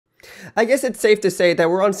I guess it's safe to say that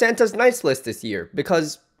we're on Santa's nice list this year,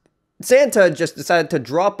 because Santa just decided to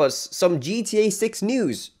drop us some GTA 6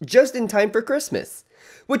 news just in time for Christmas,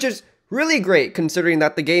 which is really great considering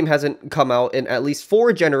that the game hasn't come out in at least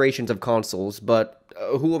 4 generations of consoles, but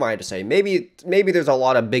who am I to say? Maybe there's a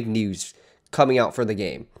lot of big news coming out for the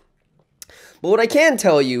game. But what I can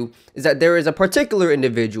tell you is that there is a particular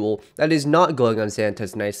individual that is not going on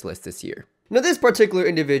Santa's nice list this year. Now, this particular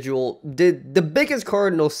individual did the biggest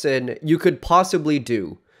cardinal sin you could possibly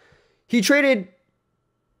do. He traded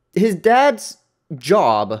his dad's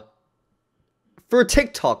job for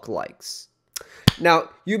TikTok likes. Now,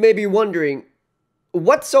 you may be wondering,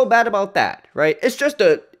 what's so bad about that, right? It's just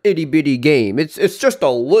a itty bitty game. It's just a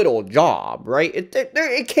little job, right?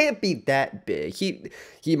 It can't be that big.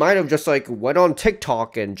 He might have just like went on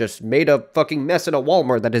TikTok and just made a fucking mess in a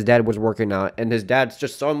Walmart that his dad was working at, and his dad's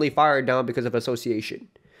just suddenly fired now because of association.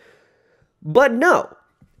 But no,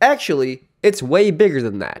 actually, it's way bigger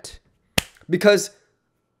than that. Because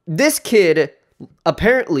this kid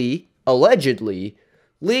apparently, allegedly,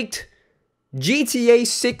 leaked GTA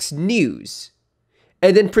 6 news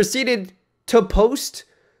and then proceeded to post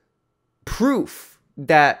proof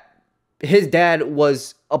that his dad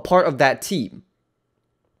was a part of that team,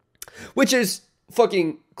 which is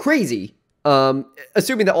fucking crazy.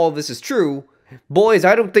 Assuming that all of this is true, boys,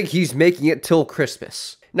 I don't think he's making it till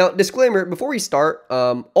Christmas. Now, disclaimer, before we start,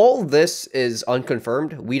 all this is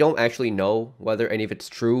unconfirmed. We don't actually know whether any of it's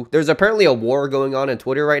true. There's apparently a war going on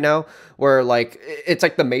Twitter right now where, like, it's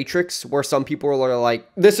like the Matrix, where some people are like,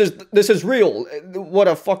 this is real, what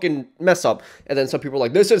a fucking mess up. And then some people are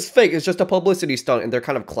like, this is fake, it's just a publicity stunt, and they're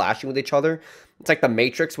kind of clashing with each other. It's like the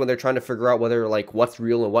Matrix when they're trying to figure out whether, like, what's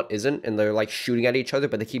real and what isn't, and they're, like, shooting at each other,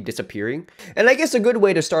 but they keep disappearing. And I guess a good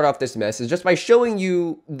way to start off this mess is just by showing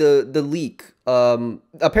you the leak.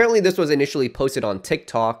 Apparently this was initially posted on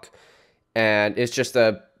TikTok, and it's just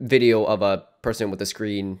a video of a person with a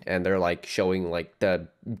screen, and they're, like, showing, like, the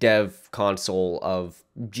dev console of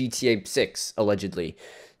GTA 6, allegedly.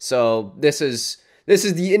 So this is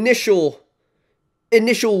the initial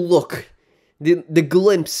look, the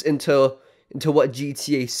glimpse into what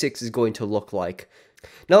GTA 6 is going to look like.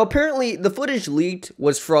 Now, apparently, the footage leaked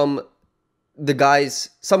was from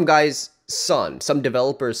some guy's son, some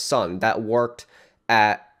developer's son that worked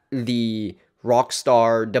at the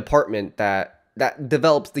Rockstar department that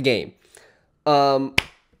develops the game.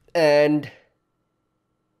 And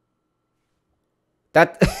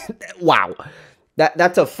that, wow,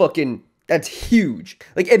 that's huge.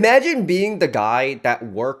 Like, imagine being the guy that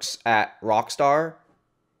works at Rockstar,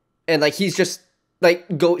 and, like, he's just, like,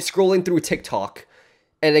 scrolling through TikTok,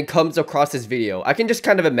 and then comes across this video. I can just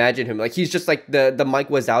kind of imagine him. Like, he's just like the Mike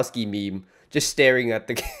Wazowski meme, just staring at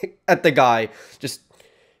the guy, just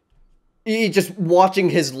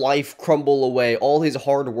watching his life crumble away. All his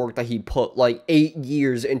hard work that he put, like, 8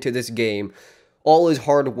 years into this game. All his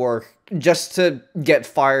hard work just to get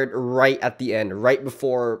fired right at the end, right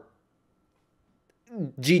before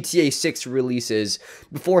GTA 6 releases,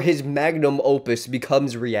 before his magnum opus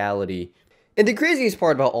becomes reality. And the craziest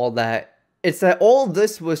part about all that, it's that all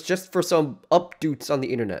this was just for some updates on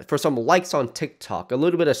the internet, for some likes on TikTok, a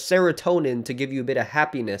little bit of serotonin to give you a bit of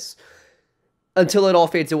happiness, until it all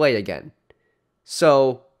fades away again.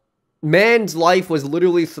 So, man's life was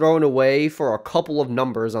literally thrown away for a couple of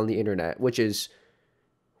numbers on the internet, which is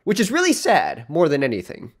really sad, more than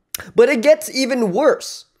anything. But it gets even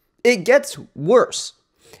worse. It gets worse.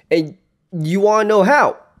 And you want to know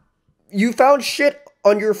how? You found shit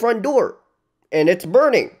on your front door, and it's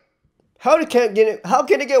burning. How can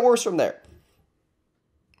it get worse from there?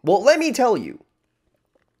 Well, let me tell you.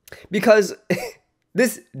 Because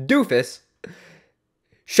this doofus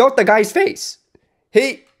showed the guy's face.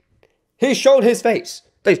 He showed his face.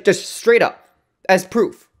 Like, just straight up. As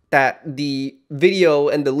proof that the video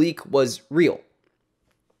and the leak was real.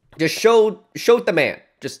 Just showed the man.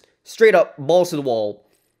 Just straight up, balls to the wall.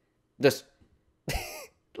 Just,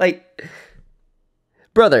 like,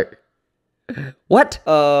 brother. What?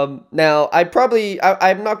 Now,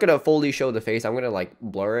 I'm not gonna fully show the face. I'm gonna, like,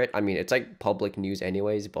 blur it. I mean, it's, like, public news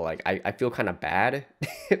anyways, but, like, I feel kind of bad,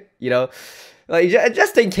 you know? Like,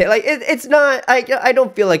 just in case, like, it's not, I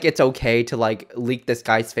don't feel like it's okay to, like, leak this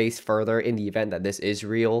guy's face further in the event that this is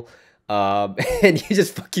real. And he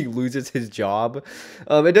just fucking loses his job.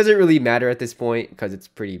 It doesn't really matter at this point, because it's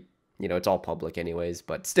pretty, you know, it's all public anyways,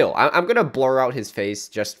 but still, I'm gonna blur out his face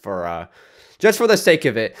just for the sake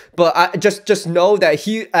of it. But I just know that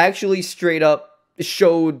he actually straight up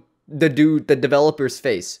showed the developer's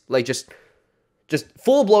face, like, just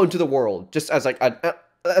full blown to the world, just as like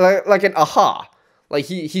an aha. Like,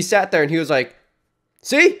 he sat there and he was like,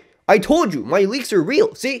 "See, I told you, my leaks are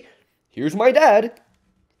real. See, here's my dad.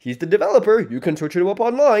 He's the developer. You can search him up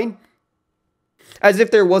online. As if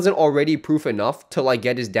there wasn't already proof enough to, like,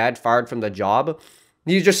 get his dad fired from the job.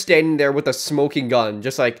 He's just standing there with a smoking gun.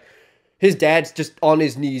 Just like, his dad's just on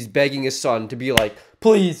his knees begging his son to be like,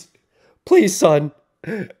 please, please, son.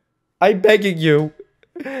 I'm begging you.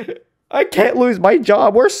 I can't lose my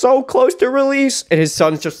job. We're so close to release. And his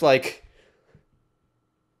son's just like,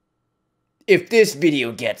 if this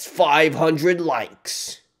video gets 500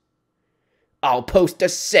 likes, I'll post a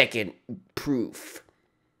second proof.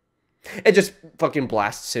 It just fucking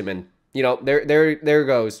blasts him, and you know, there it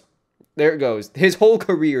goes. There it goes. His whole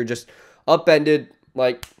career just upended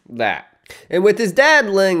like that. And with his dad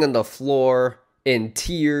laying on the floor in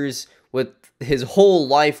tears, with his whole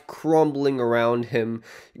life crumbling around him,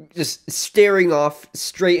 just staring off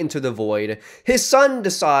straight into the void, his son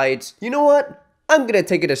decides, you know what? I'm gonna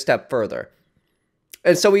take it a step further.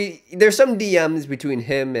 And so there's some DMs between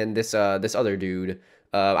him and this other dude.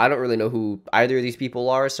 I don't really know who either of these people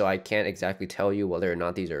are, so I can't exactly tell you whether or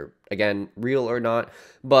not these are, again, real or not.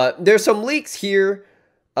 But there's some leaks here.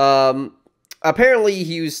 Apparently,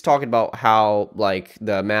 he was talking about how, like,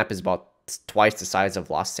 the map is about twice the size of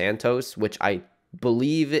Los Santos, which I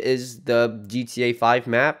believe is the GTA 5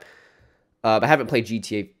 map. I haven't played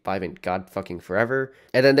GTA 5 in god fucking forever.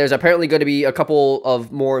 And then there's apparently going to be a couple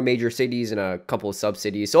of more major cities and a couple of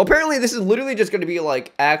sub-cities. So apparently this is literally just going to be,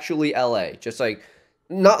 like, actually LA. Just, like,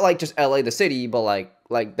 not, like, just LA the city, but,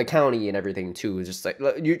 like the county and everything, too. It's just, like,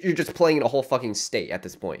 you're just playing in a whole fucking state at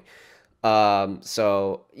this point.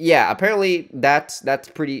 So, yeah, apparently that's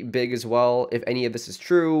pretty big as well, if any of this is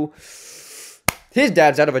true. His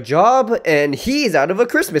dad's out of a job, and he's out of a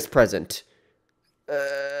Christmas present.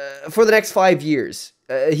 For the next 5 years.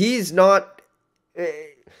 He's not...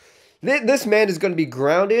 this man is going to be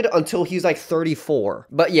grounded until he's like 34.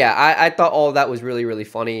 But yeah, I thought all of that was really, really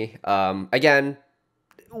funny. Again,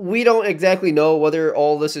 we don't exactly know whether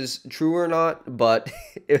all this is true or not, but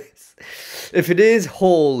if it is,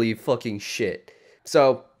 holy fucking shit.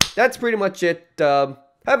 So, that's pretty much it. Have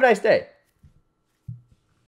a nice day.